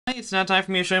It's now time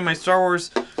for me to show you my Star Wars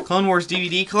Clone Wars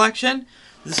DVD collection.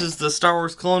 This is the Star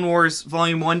Wars Clone Wars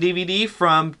Volume 1 DVD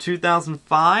from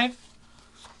 2005.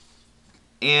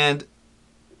 And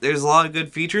there's a lot of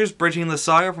good features, bridging the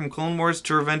saga from Clone Wars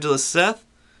to Revenge of the Sith,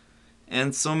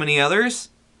 and so many others.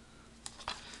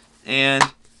 And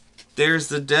there's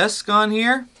the disc on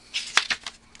here,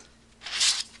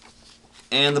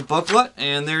 and the booklet,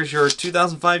 and there's your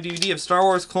 2005 DVD of Star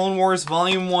Wars Clone Wars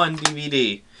Volume 1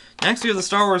 DVD. Next we have the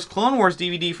Star Wars Clone Wars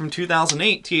DVD from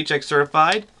 2008, THX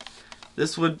certified.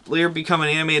 This would later become an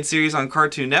animated series on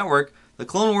Cartoon Network. The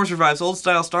Clone Wars revives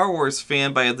old-style Star Wars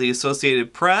fan by the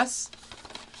Associated Press.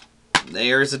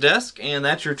 There's a disc, and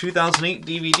that's your 2008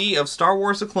 DVD of Star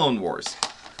Wars The Clone Wars.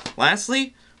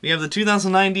 Lastly, we have the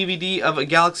 2009 DVD of A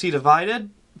Galaxy Divided,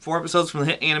 4 episodes from the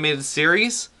hit animated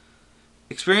series.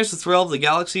 Experience the thrill of the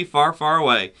galaxy far, far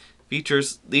away.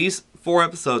 Features these 4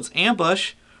 episodes: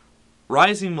 Ambush,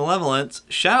 Rising Malevolence,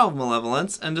 Shadow of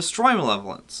Malevolence, and Destroy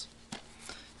Malevolence.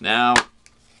 Now,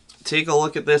 take a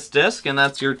look at this disc, and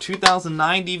that's your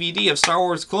 2009 DVD of Star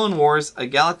Wars Clone Wars, A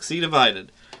Galaxy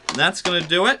Divided. And that's going to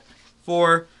do it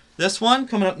for this one.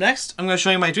 Coming up next, I'm going to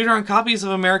show you my 2 different copies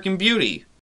of American Beauty.